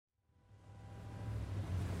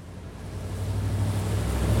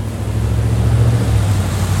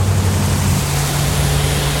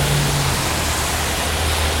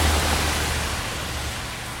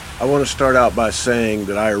want to start out by saying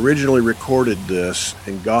that I originally recorded this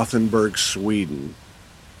in Gothenburg, Sweden.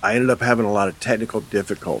 I ended up having a lot of technical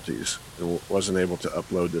difficulties and wasn't able to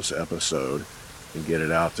upload this episode and get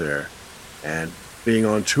it out there. And being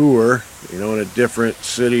on tour, in a different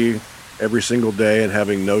city every single day and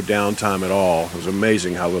having no downtime at all, it was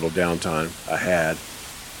amazing how little downtime I had.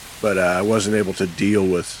 But I wasn't able to deal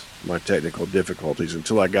with my technical difficulties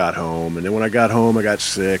until I got home. And then when I got home, I got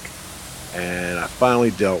sick. And I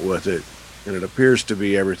finally dealt with it, and it appears to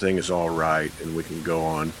be everything is all right, and we can go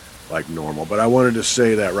on like normal. But I wanted to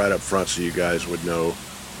say that right up front so you guys would know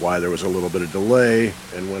why there was a little bit of delay.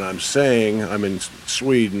 And when I'm saying I'm in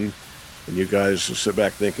Sweden, and you guys sit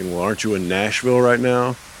back thinking, well, aren't you in Nashville right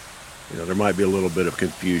now? There might be a little bit of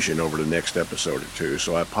confusion over the next episode or two,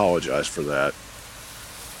 so I apologize for that.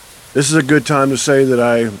 This is a good time to say that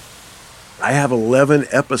I have 11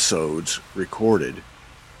 episodes recorded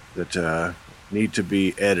that need to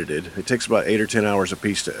be edited. It takes about 8 or 10 hours a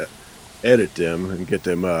piece to edit them and get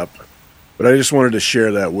them up. But I just wanted to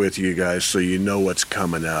share that with you guys so you know what's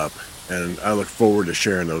coming up. And I look forward to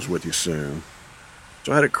sharing those with you soon.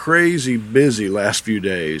 So I had a crazy busy last few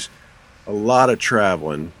days. A lot of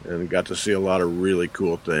traveling and got to see a lot of really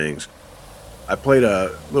cool things. I played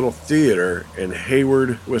a little theater in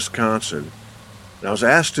Hayward, Wisconsin. And I was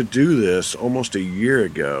asked to do this almost a year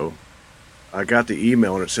ago. I got the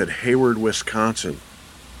email and it said Hayward, Wisconsin.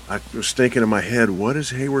 I was thinking in my head, what is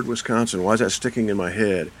Hayward, Wisconsin? Why is that sticking in my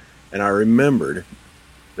head? And I remembered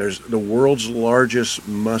there's the world's largest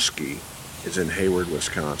muskie is in Hayward,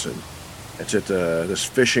 Wisconsin. It's at this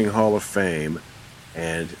Fishing Hall of Fame.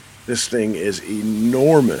 And this thing is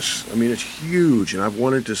enormous. I mean, it's huge. And I've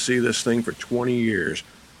wanted to see this thing for 20 years.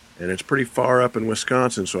 And it's pretty far up in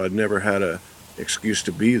Wisconsin, so I'd never had an excuse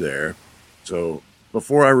to be there. So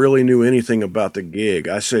before I really knew anything about the gig,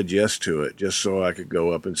 I said yes to it just so I could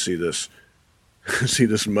go up and see this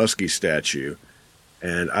muskie statue.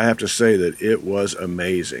 And I have to say that it was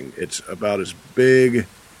amazing. It's about as big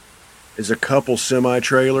as a couple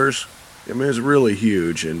semi-trailers. I mean, it's really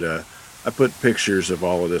huge. And I put pictures of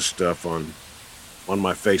all of this stuff on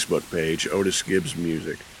my Facebook page, Otis Gibbs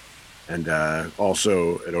Music, and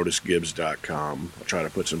also at otisgibbs.com. I'll try to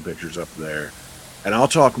put some pictures up there. And I'll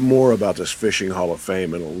talk more about this Fishing Hall of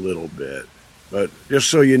Fame in a little bit. But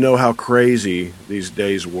just so you know how crazy these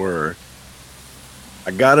days were,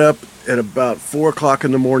 I got up at about 4 o'clock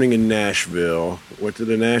in the morning in Nashville, went to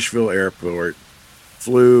the Nashville airport,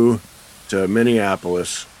 flew to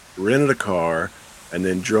Minneapolis, rented a car, and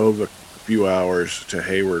then drove a few hours to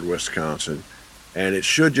Hayward, Wisconsin. And it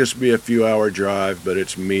should just be a few hour drive, but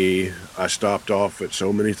it's me. I stopped off at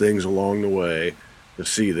so many things along the way to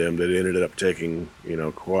see them that it ended up taking,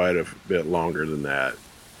 quite a bit longer than that.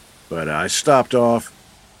 But I stopped off,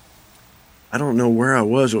 I don't know where I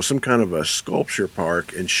was. It was some kind of a sculpture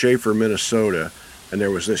park in Schaefer, Minnesota. And there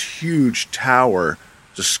was this huge tower,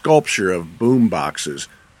 it's a sculpture of boom boxes.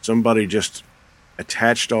 Somebody just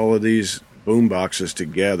attached all of these boom boxes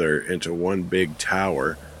together into one big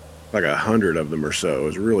tower, like 100 of them or so. It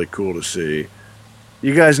was really cool to see.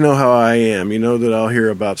 You guys know how I am. You know that I'll hear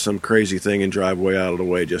about some crazy thing and drive way out of the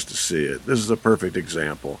way just to see it. This is a perfect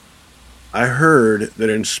example. I heard that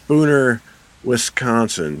in Spooner,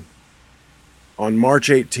 Wisconsin, on March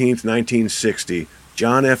 18th, 1960,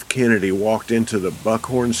 John F. Kennedy walked into the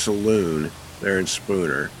Buckhorn Saloon there in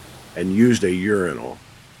Spooner and used a urinal.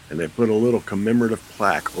 And they put a little commemorative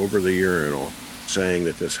plaque over the urinal saying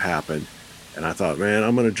that this happened. And I thought, man,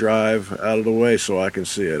 I'm going to drive out of the way so I can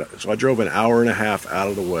see it. So I drove an hour and a half out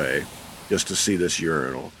of the way just to see this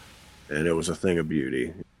urinal. And it was a thing of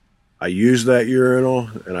beauty. I used that urinal,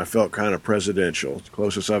 and I felt kind of presidential. It's the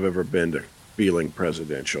closest I've ever been to feeling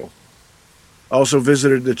presidential. I also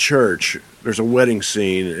visited the church. There's a wedding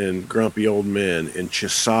scene in Grumpy Old Men in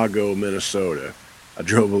Chisago, Minnesota. I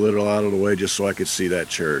drove a little out of the way just so I could see that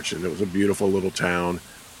church. And it was a beautiful little town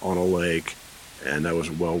on a lake, and that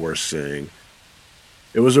was well worth seeing.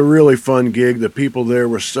 It was a really fun gig. The people there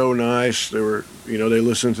were so nice. They were, they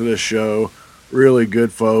listened to this show. Really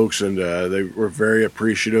good folks, and they were very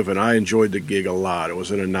appreciative, and I enjoyed the gig a lot. It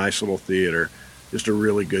was in a nice little theater. Just a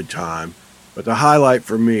really good time. But the highlight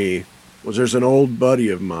for me was there's an old buddy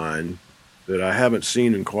of mine that I haven't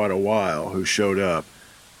seen in quite a while who showed up.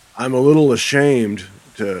 I'm a little ashamed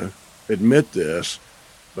to admit this,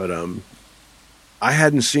 but I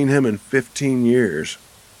hadn't seen him in 15 years.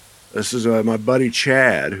 This is my buddy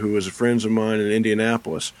Chad, who was friends of mine in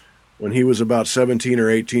Indianapolis. When he was about 17 or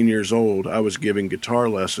 18 years old, I was giving guitar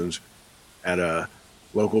lessons at a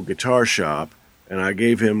local guitar shop, and I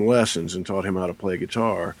gave him lessons and taught him how to play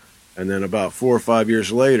guitar. And then about 4 or 5 years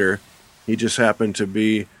later, he just happened to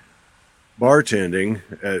be bartending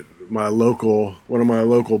at one of my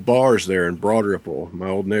local bars there in Broad Ripple, my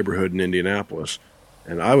old neighborhood in Indianapolis.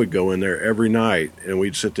 And I would go in there every night, and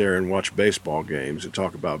we'd sit there and watch baseball games and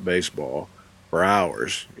talk about baseball for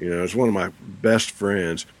hours. It's one of my best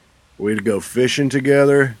friends. We'd go fishing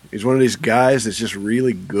together. He's one of these guys that's just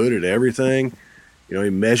really good at everything. He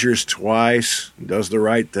measures twice, does the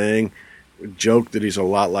right thing. We joke that he's a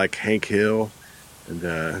lot like Hank Hill.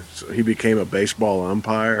 And so he became a baseball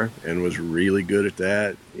umpire and was really good at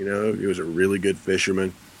that. He was a really good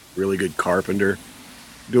fisherman, really good carpenter,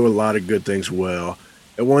 do a lot of good things well.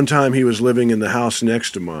 At one time, he was living in the house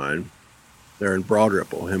next to mine there in Broad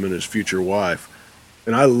Ripple, him and his future wife.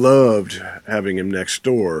 And I loved having him next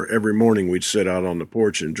door. Every morning, we'd sit out on the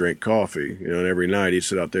porch and drink coffee. And every night, he'd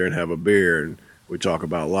sit out there and have a beer, and we'd talk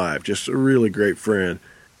about life. Just a really great friend.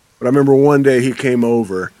 But I remember one day he came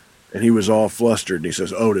over, and he was all flustered, and he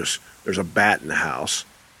says, "Otis, there's a bat in the house."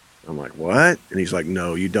 I'm like, "What?" And he's like,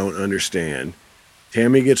 "No, you don't understand.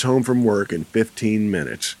 Tammy gets home from work in 15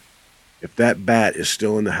 minutes. If that bat is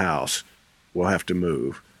still in the house, we'll have to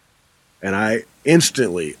move." And I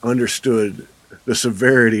instantly understood the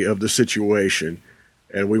severity of the situation,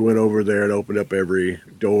 and we went over there and opened up every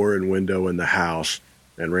door and window in the house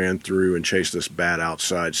and ran through and chased this bat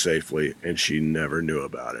outside safely, and she never knew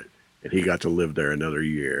about it. And he got to live there another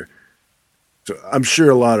year. So I'm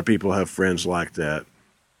sure a lot of people have friends like that.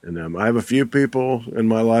 And I have a few people in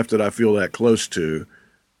my life that I feel that close to.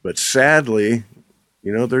 But sadly,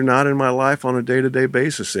 they're not in my life on a day-to-day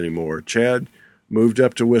basis anymore. Chad moved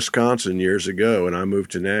up to Wisconsin years ago, and I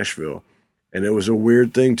moved to Nashville. And it was a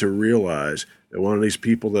weird thing to realize that one of these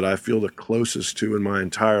people that I feel the closest to in my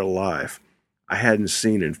entire life, I hadn't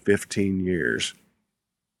seen in 15 years.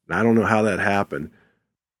 And I don't know how that happened.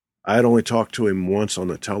 I had only talked to him once on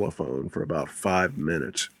the telephone for about 5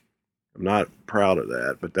 minutes. I'm not proud of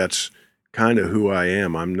that, but that's kind of who I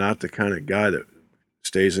am. I'm not the kind of guy that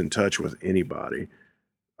stays in touch with anybody.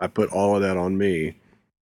 I put all of that on me.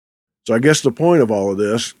 So I guess the point of all of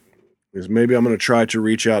this is maybe I'm going to try to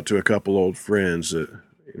reach out to a couple old friends that,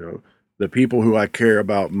 the people who I care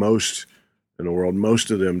about most in the world.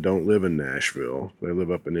 Most of them don't live in Nashville. They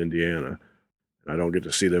live up in Indiana. I don't get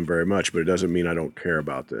to see them very much, but it doesn't mean I don't care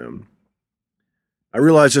about them. I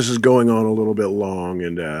realize this is going on a little bit long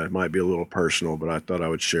and it might be a little personal, but I thought I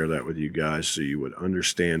would share that with you guys so you would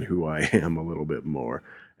understand who I am a little bit more.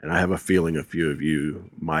 And I have a feeling a few of you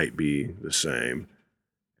might be the same.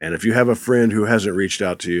 And if you have a friend who hasn't reached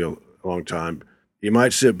out to you a long time, you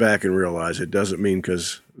might sit back and realize it doesn't mean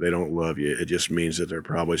because they don't love you. It just means that they're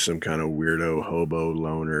probably some kind of weirdo, hobo,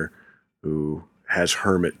 loner who has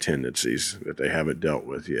hermit tendencies that they haven't dealt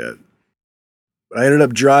with yet. But I ended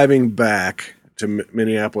up driving back to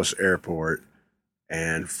Minneapolis Airport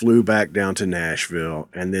and flew back down to Nashville.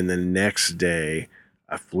 And then the next day,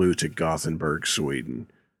 I flew to Gothenburg, Sweden,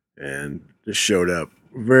 and just showed up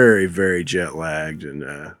very, very jet lagged. And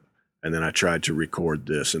then I tried to record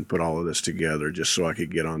this and put all of this together just so I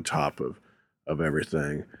could get on top of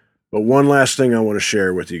everything. But one last thing I want to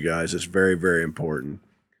share with you guys is very, very important.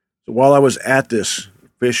 So while I was at this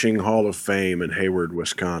fishing hall of fame in Hayward,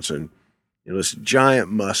 Wisconsin, this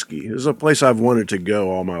giant muskie, this is a place I've wanted to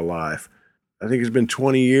go all my life. I think it's been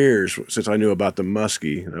 20 years since I knew about the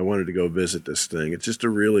muskie, and I wanted to go visit this thing. It's just a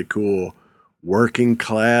really cool working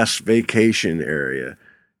class vacation area,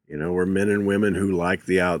 where men and women who like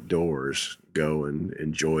the outdoors go and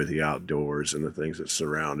enjoy the outdoors and the things that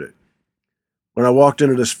surround it. When I walked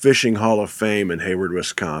into this fishing hall of fame in Hayward,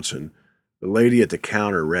 Wisconsin, the lady at the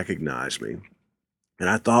counter recognized me, and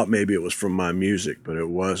I thought maybe it was from my music, but it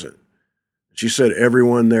wasn't. She said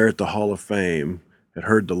everyone there at the Hall of Fame had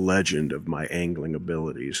heard the legend of my angling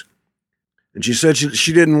abilities. And she said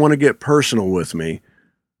she didn't want to get personal with me,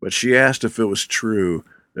 but she asked if it was true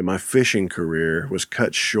that my fishing career was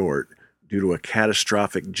cut short due to a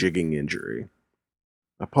catastrophic jigging injury.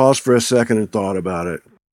 I paused for a second and thought about it.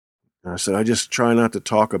 And I said, I just try not to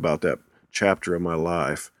talk about that chapter of my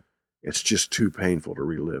life. It's just too painful to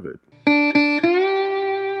relive it.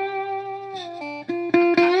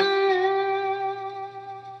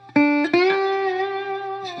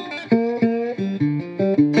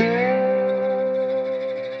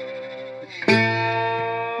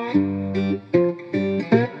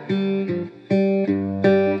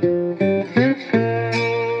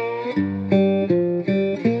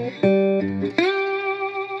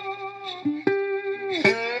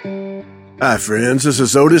 Hi friends, this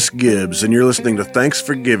is Otis Gibbs, and you're listening to Thanks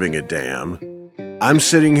for Giving a Damn. I'm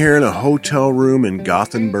sitting here in a hotel room in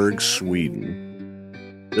Gothenburg,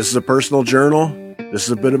 Sweden. This is a personal journal. This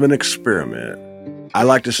is a bit of an experiment. I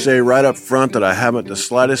like to say right up front that I haven't the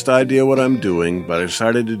slightest idea what I'm doing, but I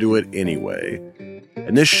decided to do it anyway.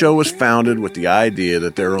 And this show was founded with the idea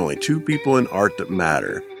that there are only two people in art that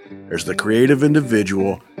matter. There's the creative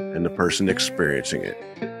individual and the person experiencing it.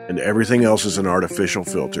 And everything else is an artificial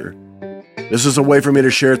filter. This is a way for me to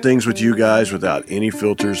share things with you guys without any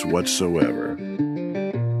filters whatsoever.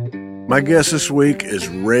 My guest this week is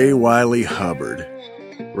Ray Wylie Hubbard.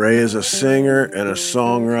 Ray is a singer and a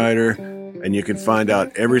songwriter, and you can find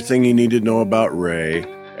out everything you need to know about Ray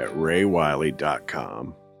at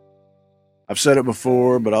raywylie.com. I've said it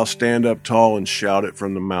before, but I'll stand up tall and shout it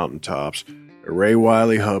from the mountaintops. Ray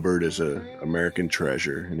Wylie Hubbard is an American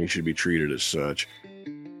treasure, and he should be treated as such.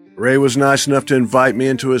 Ray was nice enough to invite me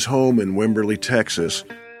into his home in Wimberley, Texas,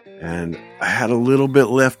 and I had a little bit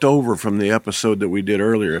left over from the episode that we did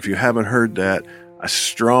earlier. If you haven't heard that, I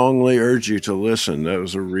strongly urge you to listen. That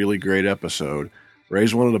was a really great episode.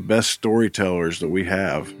 Ray's one of the best storytellers that we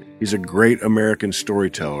have. He's a great American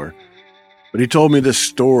storyteller. But he told me this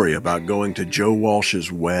story about going to Joe Walsh's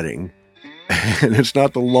wedding. And it's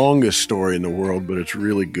not the longest story in the world, but it's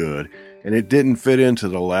really good. And it didn't fit into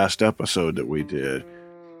the last episode that we did.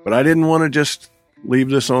 But I didn't want to just leave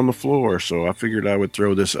this on the floor, so I figured I would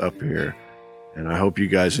throw this up here. And I hope you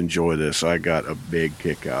guys enjoy this. I got a big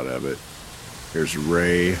kick out of it. Here's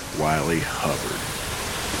Ray Wylie Hubbard.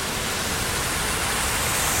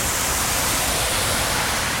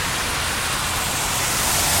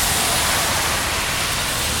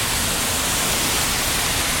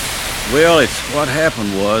 Well, what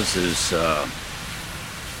happened was a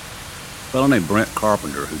fellow named Brent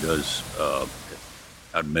Carpenter, who does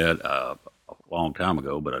I'd met a long time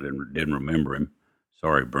ago, but I didn't remember him.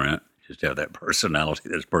 Sorry, Brent. Just have that personality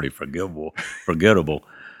that's pretty forgettable.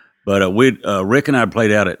 But Rick and I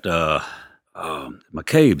played out at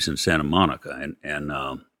McCabe's in Santa Monica, and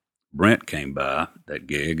Brent came by that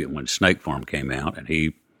gig when Snake Farm came out, and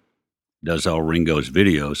he does all Ringo's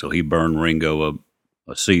videos, so he burned Ringo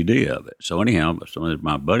a CD of it. So anyhow, some of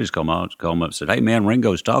my buddies called me up and said, "Hey man,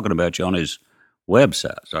 Ringo's talking about you on his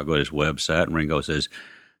website." So I go to his website, and Ringo says,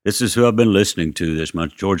 "This is who I've been listening to this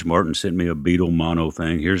month. George Martin sent me a Beatle mono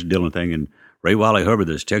thing. Here's a Dylan thing, and Ray Wylie Hubbard,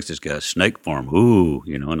 this Texas guy, Snake Farm. Ooh,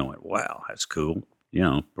 and I went, wow, that's cool.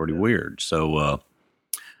 Pretty weird." So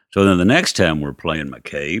then the next time we're playing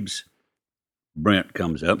McCabe's, Brent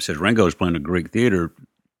comes up and says, "Ringo's playing the Greek Theater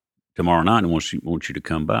tomorrow night and wants you to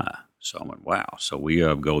come by." So I went, wow. So we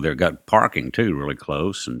go there, got parking too, really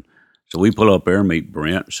close. And so we pull up there and meet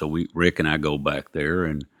Brent. So Rick and I go back there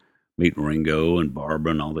and meet Ringo and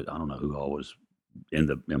Barbara and all that. I don't know who all was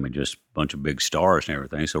just a bunch of big stars and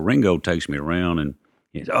everything. So Ringo takes me around and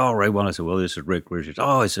he says, "Oh, Ray Wylie." I said, "Well, this is Rick Richards."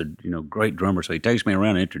 "Oh," he said, "great drummer." So he takes me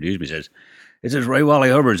around and introduces me. He says, "Ray Wylie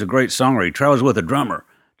Hubbard is a great songwriter. He travels with a drummer.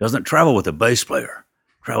 Doesn't travel with a bass player.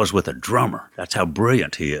 Travels with a drummer. That's how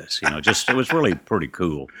brilliant he is." It was really pretty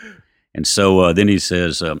cool. And so then he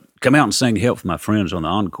says, "Come out and sing Help for My Friends on the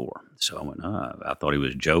encore." So I went, I thought he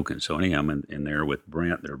was joking. So anyhow, I'm in there with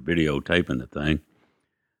Brent. They're videotaping the thing.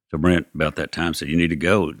 So Brent, about that time, said, "You need to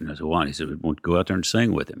go." And I said, "Why?" And he said, "We want to go out there and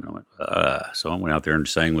sing with him." And I went, So I went out there and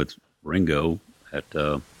sang with Ringo at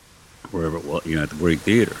wherever it was, at the Greek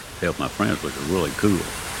Theater. Help My Friends, which was really cool.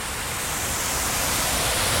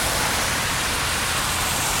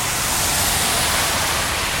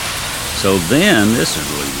 So then, this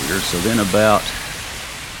is really weird. So then about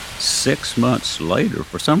 6 months later,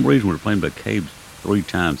 for some reason, we were playing McCabe's 3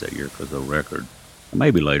 times that year because of the record.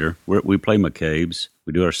 Maybe later. We play McCabe's.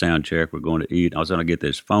 We do our sound check. We're going to eat. I was going to get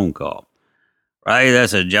this phone call. "Ray,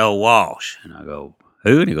 that's a Joe Walsh." And I go,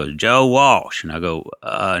 "Who?" And he goes, "Joe Walsh." And I go,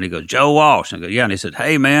 and he goes, "Joe Walsh." And I go, "Yeah." And he said,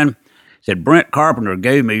 "Hey, man," he said, "Brent Carpenter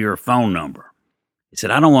gave me your phone number." He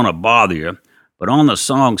said, "I don't want to bother you, but on the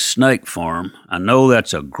song Snake Farm, I know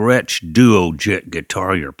that's a Gretsch Duo Jet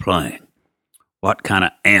guitar you're playing. What kind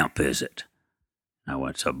of amp is it?" I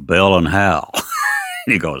went, "It's a Bell & Howell."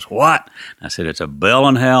 And he goes, "What?" I said, "It's a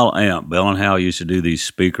Bell & Howell amp. Bell & Howell used to do these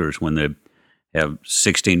speakers when they have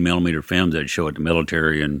 16-millimeter films they'd show at the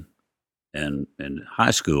military and high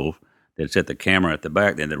school. They'd set the camera at the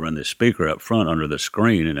back, then they'd run the speaker up front under the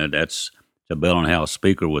screen, and that's a Bell & Howell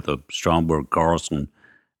speaker with a Stromberg Carlson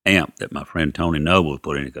amp that my friend Tony Noble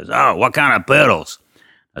put in." He goes, "Oh, what kind of pedals?"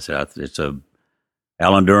 I said, "It's a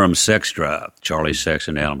Alan Durham Sex Drive. Charlie Sex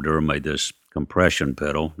and Alan Durham made this compression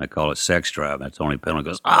pedal. They call it Sex Drive. That's the only pedal." He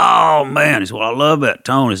goes, "Oh, man." He said, "Well, I love that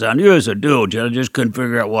tone." He said, "I knew it was a dual jet. I just couldn't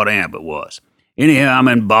figure out what amp it was. Anyhow, I'm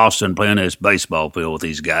in Boston playing this baseball field with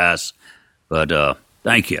these guys. But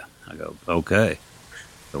thank you." I go, "Okay."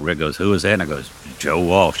 So Rick goes, "Who is that?" And I goes, "Joe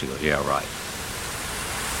Walsh." He goes, "Yeah, right."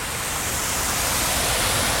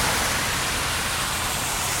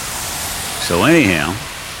 So anyhow,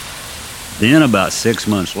 then about 6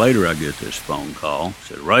 months later, I get this phone call.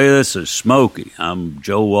 Said, Ray, this is Smokey. I'm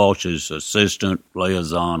Joe Walsh's assistant,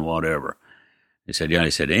 liaison, whatever. He said, yeah.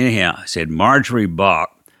 He said, anyhow, I said, Marjorie Bach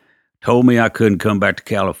told me I couldn't come back to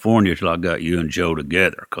California till I got you and Joe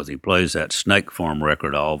together because he plays that Snake Farm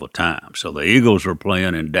record all the time. So the Eagles are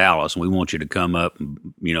playing in Dallas, and we want you to come up,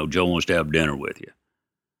 and, Joe wants to have dinner with you.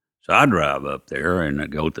 So I drive up there, and I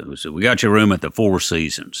go to, so we got your room at the Four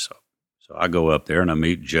Seasons. So I go up there, and I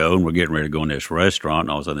meet Joe, and we're getting ready to go in this restaurant,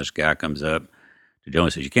 and all of a sudden this guy comes up to Joe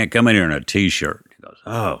and says, you can't come in here in a T-shirt. He goes,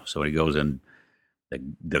 oh. So he goes in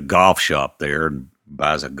the golf shop there and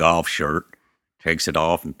buys a golf shirt, takes it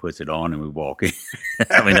off and puts it on, and we walk in.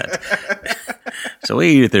 So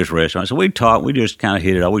we eat at this restaurant. So we just kind of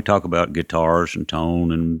hit it off. We talk about guitars and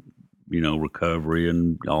tone and, recovery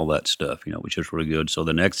and all that stuff, which is really good. So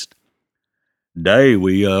the next day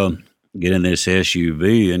we get in this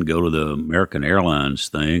SUV and go to the American Airlines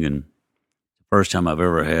thing. And the first time I've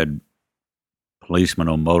ever had policemen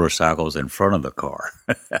on motorcycles in front of the car.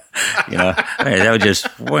 That was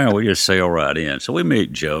just, we just sail right in. So we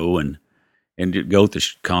meet Joe and go to the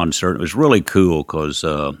concert. It was really cool because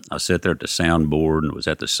I sat there at the soundboard and was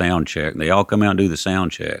at the sound check. And they all come out and do the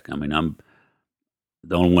sound check. I mean, I'm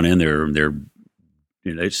the only one in there. And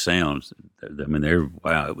it sounds.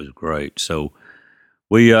 Wow, it was great. So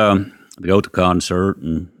we go to the concert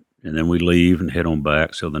and then we leave and head on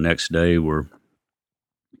back. So the next day we're,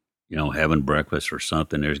 having breakfast or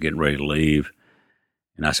something. They're getting ready to leave.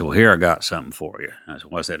 And I said, well, here, I got something for you. And I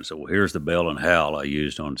said, what's that? And I said, well, here's the Bell and Howell I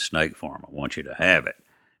used on Snake Farm. I want you to have it.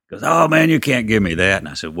 He goes, oh, man, you can't give me that. And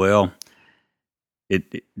I said, well,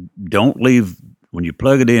 don't leave, when you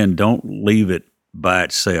plug it in, don't leave it by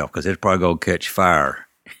itself because it's probably going to catch fire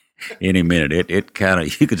any minute. It kind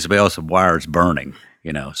of, you could smell some wires burning,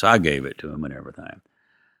 So I gave it to him and everything.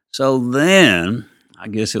 So then, I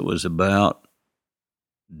guess it was about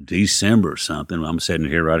December or something. I'm sitting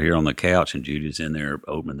right here on the couch, and Judy's in there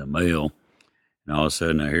opening the mail. And all of a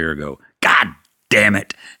sudden I hear her go, God damn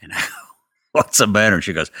it. And I go, what's the matter? And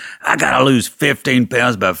she goes, I got to lose 15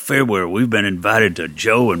 pounds by February. We've been invited to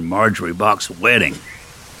Joe and Marjorie Bach's wedding.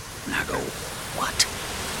 And I go, what?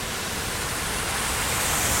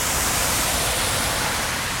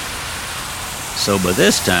 So by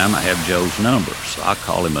this time, I have Joe's number. So I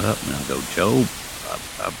call him up, and I go, Joe,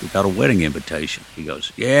 I've got a wedding invitation. He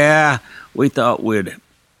goes, yeah, we thought we'd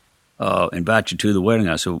invite you to the wedding.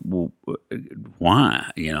 I said, well,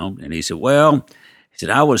 why? And he said,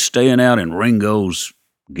 I was staying out in Ringo's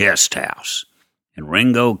guest house. And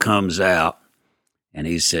Ringo comes out and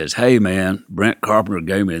he says, hey, man, Brent Carpenter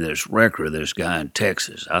gave me this record of this guy in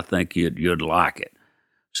Texas. I think you'd like it.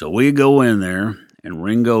 So we go in there and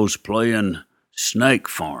Ringo's playing Snake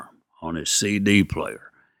Farm on his CD player.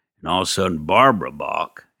 And all of a sudden, Barbara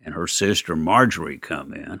Bach and her sister Marjorie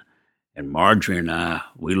come in, and Marjorie and I,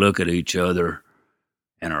 we look at each other,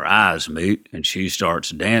 and our eyes meet, and she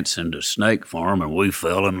starts dancing to Snake Farm, and we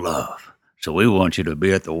fell in love. So we want you to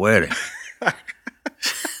be at the wedding.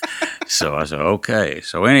 So I said, okay.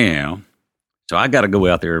 So anyhow, I got to go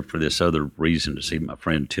out there for this other reason to see my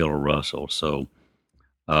friend Tiller Russell. So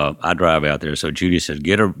I drive out there. So Judy says,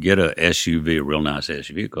 get a SUV, a real nice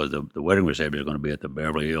SUV, because the wedding reception is going to be at the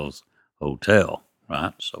Beverly Hills Hotel,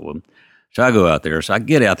 right? So I go out there. So I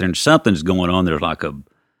get out there, and something's going on. There's like a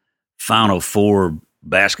Final Four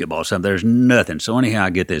basketball, something. There's nothing. So anyhow,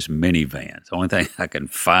 I get this minivan. It's the only thing I can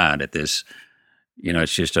find at this,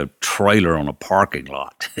 it's just a trailer on a parking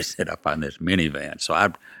lot. I find this minivan. So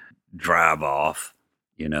I drive off,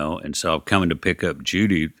 and so I'm coming to pick up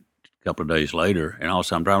Judy a couple of days later, and all of a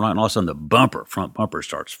sudden I'm driving along, and all of a sudden the front bumper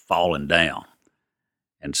starts falling down.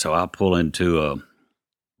 And so I pull into a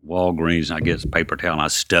Walgreens, and I get a paper towel, and I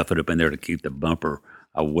stuff it up in there to keep the bumper.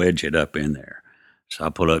 I wedge it up in there. So I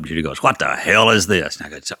pull up, Judy goes, what the hell is this? And I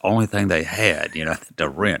go, it's the only thing they had, to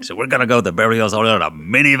rent. So we're going to go to the Beverly Hills Hotel in a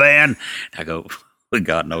minivan? And I go, we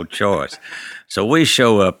got no choice. So we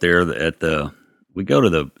show up there we go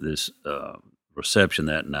to this reception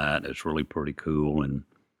that night. It's really pretty cool, and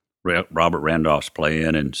Robert Randolph's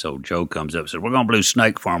playing, and so Joe comes up and says, we're going to do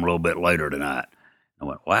Snake Farm a little bit later tonight. I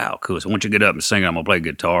went, wow, cool. So once you get up and sing, I'm going to play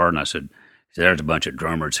guitar. And I said, there's a bunch of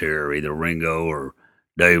drummers here, either Ringo or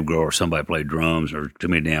Dave Grohl or somebody played drums or too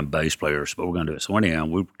many damn bass players, but we're going to do it. So anyhow,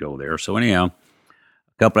 we go there. So anyhow,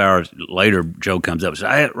 a couple hours later, Joe comes up and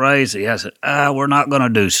says, hey, Ray, I said, we're not going to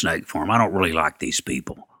do Snake Farm. I don't really like these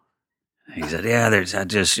people. He said, yeah, I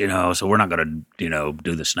just, so we're not going to,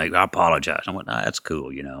 do the Snake. I apologize. I went, that's cool,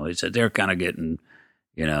 He said, they're kind of getting,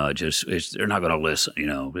 they're not going to listen,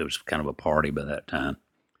 it was kind of a party by that time.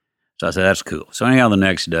 So I said, that's cool. So anyhow, the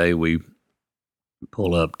next day we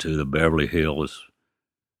pull up to the Beverly Hills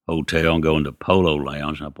Hotel and go into Polo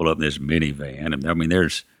Lounge, and I pull up in this minivan, and I mean,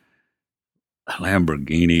 there's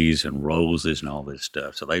Lamborghinis and Rolls and all this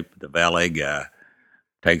stuff. So the valet guy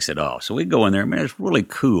takes it off. So we go in there, man. It's really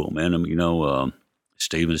cool, man. I mean,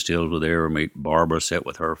 Steven Stills was there. Meet Barbara, sat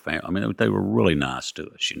with her family. I mean, they were really nice to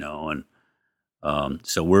us, And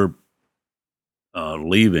so we're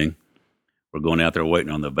leaving. We're going out there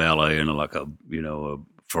waiting on the valet, and like a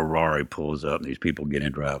Ferrari pulls up, and these people get in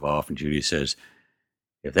and drive off. And Judy says,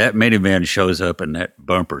 if that minivan shows up and that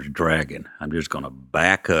bumper's dragging, I'm just going to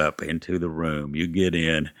back up into the room. You get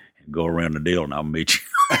in and go around the deal, and I'll meet you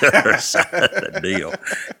on the other side of the deal.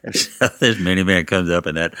 And so this minivan comes up,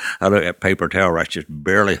 and that paper towel rack's just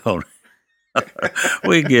barely holding.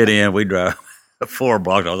 We get in, we drive 4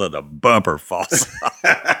 blocks, all of a sudden the bumper falls off.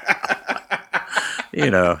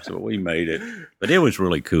 So we made it. But it was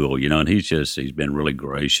really cool, and he's been really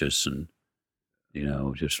gracious and,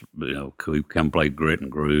 we come play Grit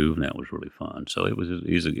and Groove, and that was really fun. So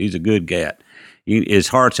he's a good cat. His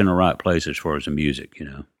heart's in the right place as far as the music,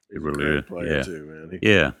 It really is. Player too, man.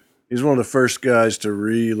 He's one of the first guys to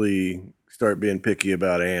really start being picky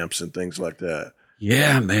about amps and things like that.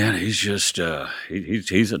 Yeah, man. He's just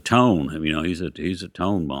he's a tone. He's a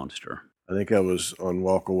tone monster. I think I was on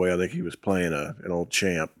Walk Away. I think he was playing an old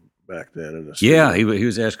Champ back then in the studio. Yeah, he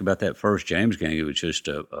was asking about that first James Gang. It was just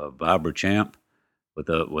a Vibra Champ with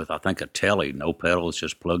I think a telly, no pedals,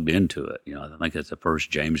 just plugged into it. I think that's the first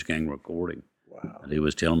James Gang recording. Wow. And he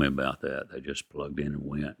was telling me about that. They just plugged in and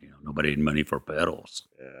went. Nobody had money for pedals.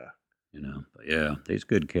 Yeah. But yeah, he's a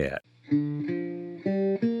good cat.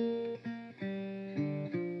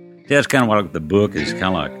 That's kind of what the book is kind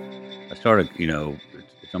of like. I started,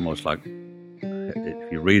 it's almost like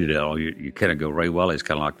if you read it all, you kind of go, Ray Wiley's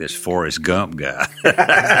kind of like this Forrest Gump guy.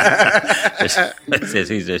 He's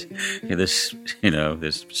just, this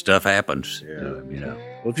stuff happens to him,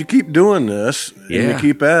 Well, if you keep doing this and you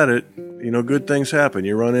keep at it, good things happen.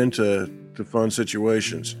 You run into fun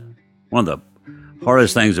situations. One of the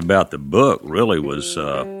hardest things about the book really was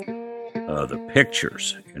the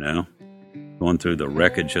pictures, going through the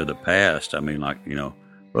wreckage of the past. I mean,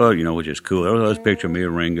 which is cool. There's a picture of me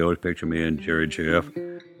and Ringo. There's a picture of me and Jerry Jeff.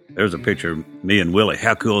 There's a picture of me and Willie.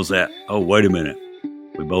 How cool is that? Oh, wait a minute.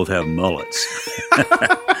 We both have mullets.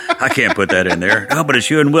 I can't put that in there. No, but it's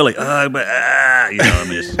you and Willie. The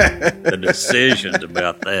decisions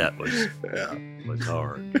about that was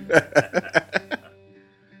hard.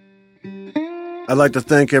 I'd like to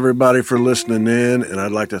thank everybody for listening in, and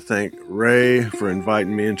I'd like to thank Ray for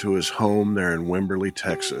inviting me into his home there in Wimberley,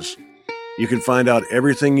 Texas. You can find out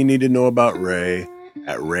everything you need to know about Ray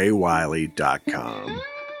at raywiley.com.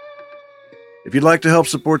 If you'd like to help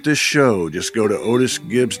support this show, just go to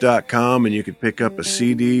otisgibbs.com and you can pick up a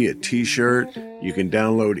CD, a t-shirt. You can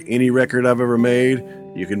download any record I've ever made.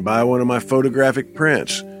 You can buy one of my photographic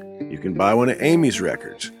prints. You can buy one of Amy's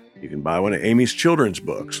records. You can buy one of Amy's children's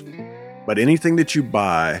books. But anything that you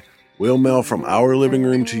buy, we'll mail from our living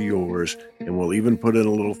room to yours, and we'll even put in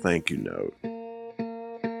a little thank you note.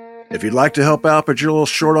 If you'd like to help out but you're a little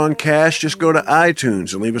short on cash, just go to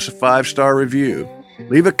iTunes and leave us a 5-star review.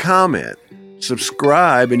 Leave a comment.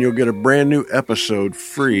 Subscribe, and you'll get a brand new episode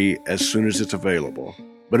free as soon as it's available.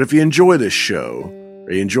 But if you enjoy this show,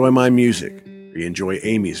 or you enjoy my music, or you enjoy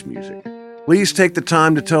Amy's music, please take the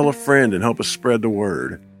time to tell a friend and help us spread the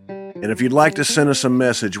word. And if you'd like to send us a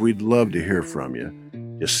message, we'd love to hear from you.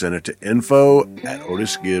 Just send it to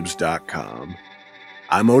info@otisgibbs.com.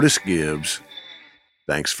 I'm Otis Gibbs.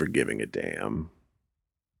 Thanks for giving a damn.